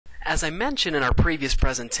As I mentioned in our previous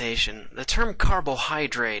presentation, the term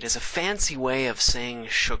carbohydrate is a fancy way of saying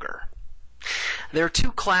sugar. There are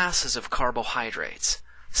two classes of carbohydrates: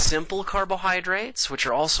 simple carbohydrates, which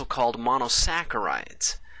are also called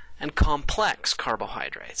monosaccharides, and complex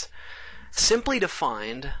carbohydrates. Simply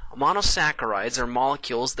defined, monosaccharides are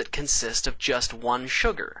molecules that consist of just one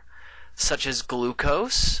sugar, such as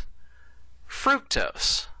glucose,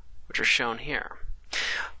 fructose, which are shown here.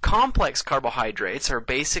 Complex carbohydrates are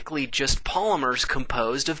basically just polymers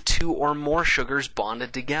composed of two or more sugars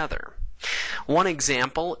bonded together. One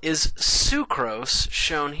example is sucrose,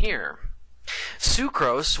 shown here.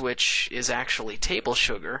 Sucrose, which is actually table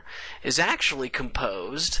sugar, is actually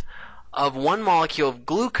composed of one molecule of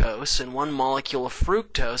glucose and one molecule of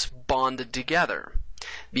fructose bonded together.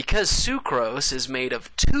 Because sucrose is made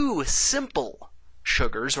of two simple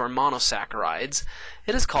sugars, or monosaccharides,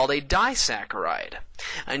 it is called a disaccharide.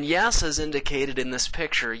 And yes, as indicated in this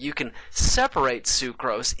picture, you can separate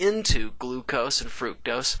sucrose into glucose and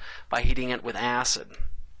fructose by heating it with acid.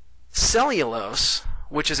 Cellulose,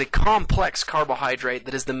 which is a complex carbohydrate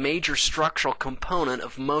that is the major structural component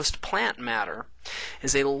of most plant matter,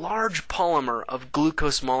 is a large polymer of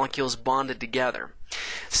glucose molecules bonded together.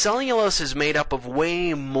 Cellulose is made up of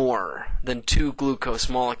way more than two glucose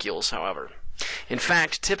molecules, however. In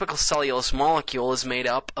fact, typical cellulose molecule is made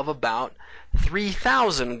up of about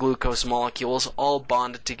 3,000 glucose molecules all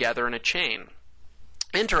bonded together in a chain.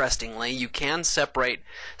 Interestingly, you can separate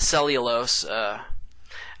cellulose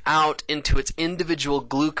out into its individual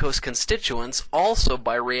glucose constituents also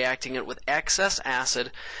by reacting it with excess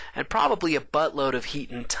acid and probably a buttload of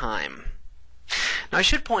heat and time. Now, I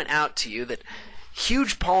should point out to you that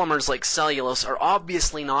huge polymers like cellulose are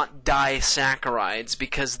obviously not disaccharides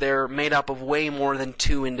because they're made up of way more than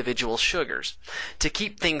two individual sugars. To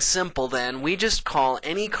keep things simple then, we just call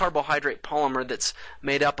any carbohydrate polymer that's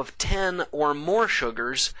made up of 10 or more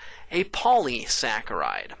sugars a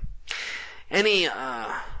polysaccharide. Any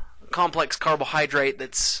complex carbohydrate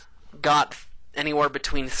that's got anywhere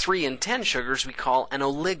between 3 and 10 sugars we call an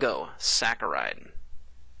oligosaccharide.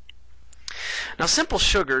 Now, simple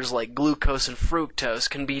sugars like glucose and fructose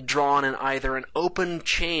can be drawn in either an open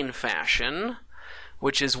chain fashion,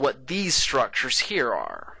 which is what these structures here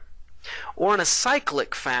are, or in a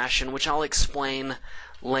cyclic fashion, which I'll explain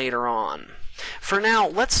later on. For now,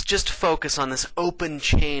 let's just focus on this open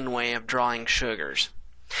chain way of drawing sugars.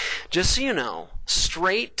 Just so you know,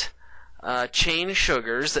 straight chain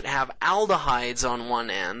sugars that have aldehydes on one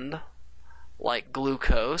end, like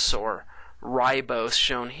glucose or ribose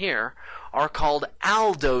shown here, are called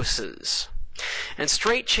aldoses. And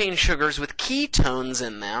straight chain sugars with ketones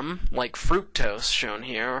in them, like fructose shown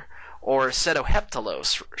here, or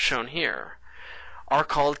acetoheptulose shown here, are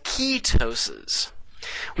called ketoses.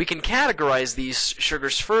 We can categorize these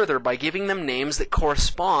sugars further by giving them names that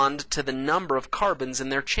correspond to the number of carbons in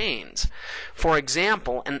their chains. For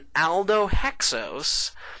example, an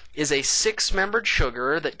aldohexose is a 6-membered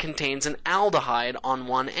sugar that contains an aldehyde on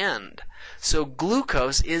one end. So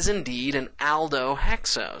glucose is indeed an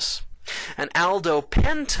aldohexose. An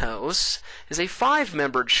aldopentose is a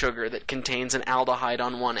 5-membered sugar that contains an aldehyde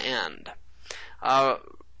on one end.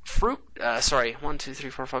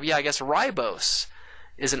 Ribose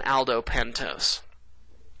is an aldopentose.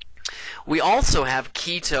 We also have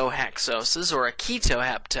keto hexoses, or a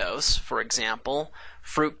ketoheptose. For example,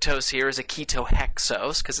 fructose here is a keto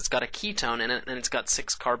hexose because it's got a ketone in it and it's got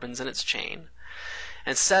 6 carbons in its chain.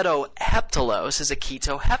 And acetoheptulose is a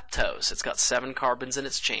ketoheptose. It's got 7 carbons in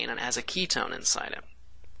its chain and has a ketone inside it.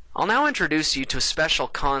 I'll now introduce you to a special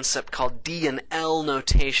concept called D and L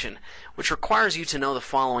notation, which requires you to know the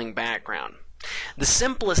following background. The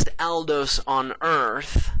simplest aldose on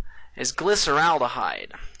Earth is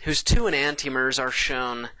glyceraldehyde, whose 2 enantiomers are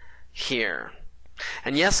shown here.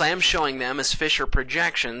 And yes, I am showing them as Fisher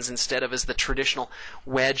projections instead of as the traditional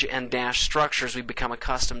wedge and dash structures we've become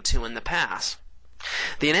accustomed to in the past.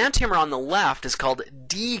 The enantiomer on the left is called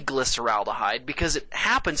D-glyceraldehyde because it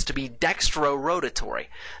happens to be dextrorotatory.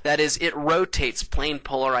 That is, it rotates plane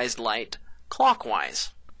polarized light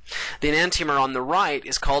clockwise. The enantiomer on the right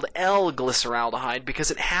is called L-glyceraldehyde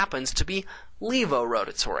because it happens to be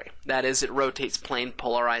levorotatory. That is, it rotates plane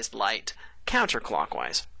polarized light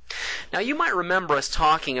counterclockwise. Now, you might remember us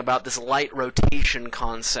talking about this light rotation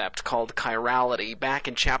concept called chirality back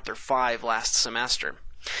in Chapter 5 last semester.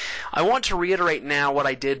 I want to reiterate now what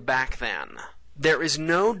I did back then. There is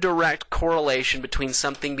no direct correlation between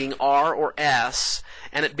something being R or S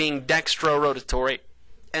and it being dextrorotatory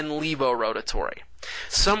and levorotatory.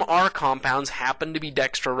 Some R compounds happen to be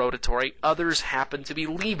dextrorotatory, others happen to be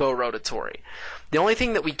levorotatory. The only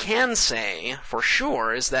thing that we can say for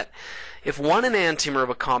sure is that if one enantiomer of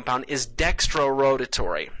a compound is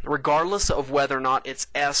dextrorotatory, regardless of whether or not it's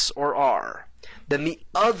S or R, then the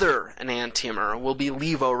other enantiomer will be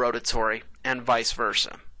levorotatory, and vice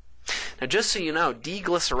versa. Now, just so you know,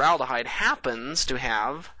 D-glyceraldehyde happens to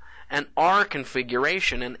have an R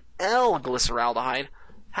configuration, and L-glyceraldehyde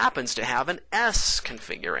happens to have an S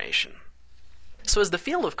configuration. So as the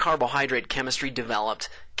field of carbohydrate chemistry developed,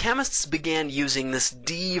 chemists began using this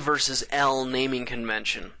D versus L naming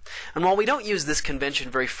convention. And while we don't use this convention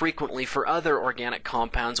very frequently for other organic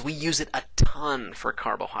compounds, we use it a ton for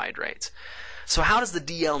carbohydrates. So how does the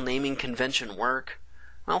DL naming convention work?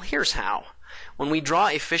 Well, here's how. When we draw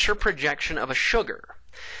a Fisher projection of a sugar,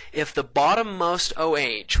 if the bottommost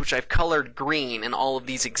OH, which I've colored green in all of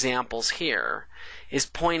these examples here, is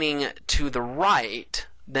pointing to the right,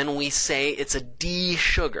 then we say it's a D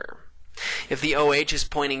sugar. If the OH is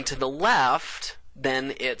pointing to the left,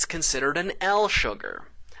 then it's considered an L sugar.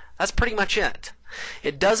 That's pretty much it.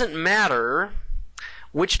 It doesn't matter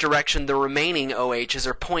which direction the remaining OHs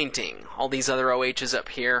are pointing. All these other OHs up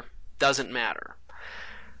here, doesn't matter.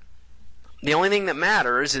 The only thing that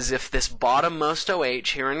matters is if this bottommost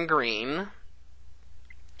OH here in green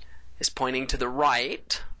is pointing to the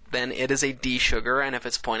right, then it is a D sugar, and if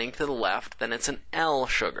it's pointing to the left, then it's an L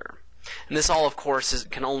sugar. And this all, of course,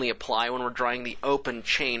 can only apply when we're drawing the open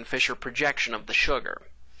chain Fisher projection of the sugar.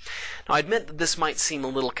 Now, I admit that this might seem a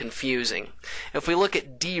little confusing. If we look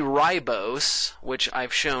at D-ribose, which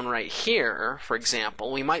I've shown right here, for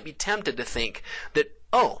example, we might be tempted to think that,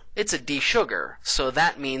 oh, it's a D sugar, so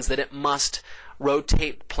that means that it must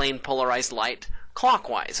rotate plane polarized light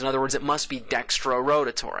clockwise. In other words, it must be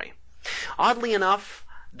dextrorotatory. Oddly enough,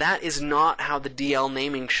 that is not how the DL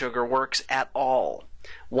naming sugar works at all.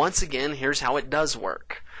 Once again, here's how it does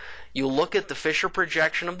work. You look at the Fisher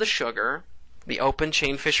projection of the sugar, the open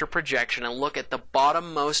chain Fisher projection, and look at the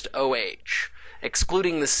bottommost OH,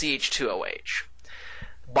 excluding the CH2OH.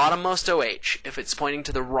 Bottommost OH, if it's pointing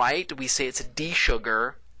to the right, we say it's a D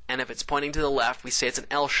sugar, and if it's pointing to the left, we say it's an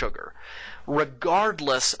L sugar,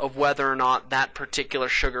 regardless of whether or not that particular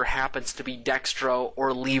sugar happens to be dextro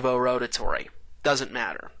or levorotatory. Doesn't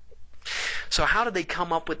matter. So how did they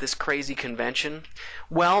come up with this crazy convention?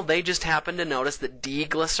 Well, they just happened to notice that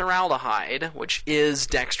D-glyceraldehyde, which is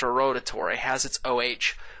dextrorotatory, has its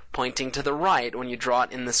OH pointing to the right when you draw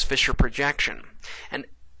it in this Fisher projection. And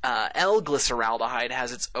L-glyceraldehyde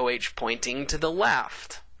has its OH pointing to the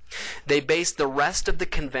left. They based the rest of the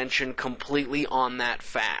convention completely on that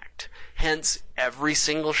fact. Hence, every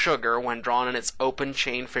single sugar, when drawn in its open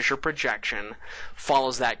chain Fisher projection,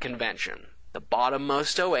 follows that convention. The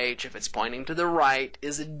bottommost OH, if it's pointing to the right,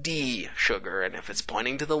 is a D sugar, and if it's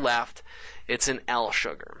pointing to the left, it's an L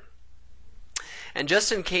sugar. And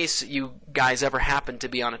just in case you guys ever happen to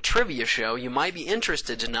be on a trivia show, you might be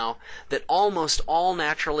interested to know that almost all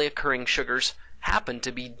naturally occurring sugars happen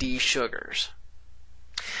to be D sugars.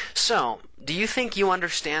 So, do you think you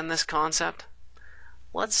understand this concept?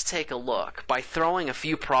 Let's take a look by throwing a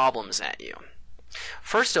few problems at you.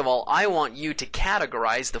 First of all, I want you to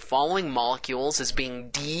categorize the following molecules as being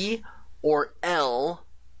D or L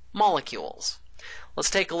molecules. Let's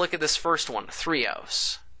take a look at this first one,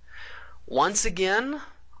 threose. Once again,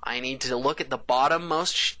 I need to look at the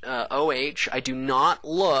bottommost OH. I do not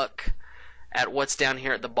look at what's down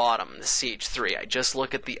here at the bottom, the CH3. I just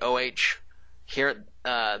look at the OH here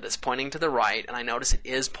that's pointing to the right, and I notice it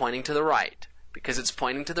is pointing to the right. Because it's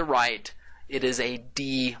pointing to the right, it is a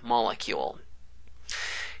D molecule.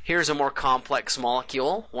 Here's a more complex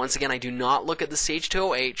molecule. Once again, I do not look at the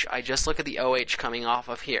CH2OH, I just look at the OH coming off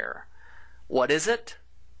of here. What is it?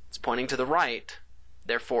 It's pointing to the right,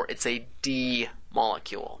 therefore it's a D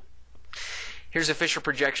molecule. Here's a Fisher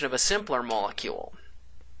projection of a simpler molecule.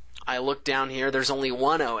 I look down here, there's only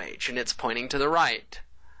one OH, and it's pointing to the right.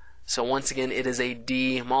 So once again, it is a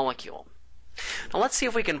D molecule. Now let's see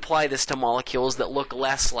if we can apply this to molecules that look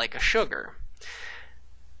less like a sugar.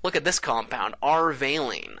 Look at this compound,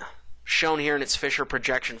 R-valine, shown here in its Fisher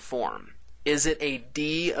projection form. Is it a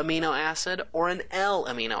D amino acid or an L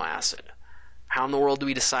amino acid? How in the world do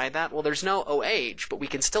we decide that? Well, there's no OH, but we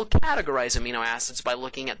can still categorize amino acids by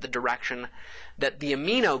looking at the direction that the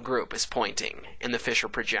amino group is pointing in the Fisher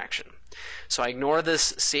projection. So I ignore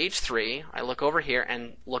this CH3, I look over here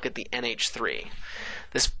and look at the NH3.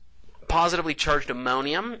 This positively charged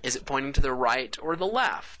ammonium, is it pointing to the right or the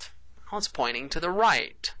left? Well, it's pointing to the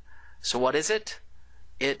right. So what is it?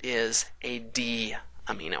 It is a D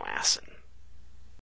amino acid.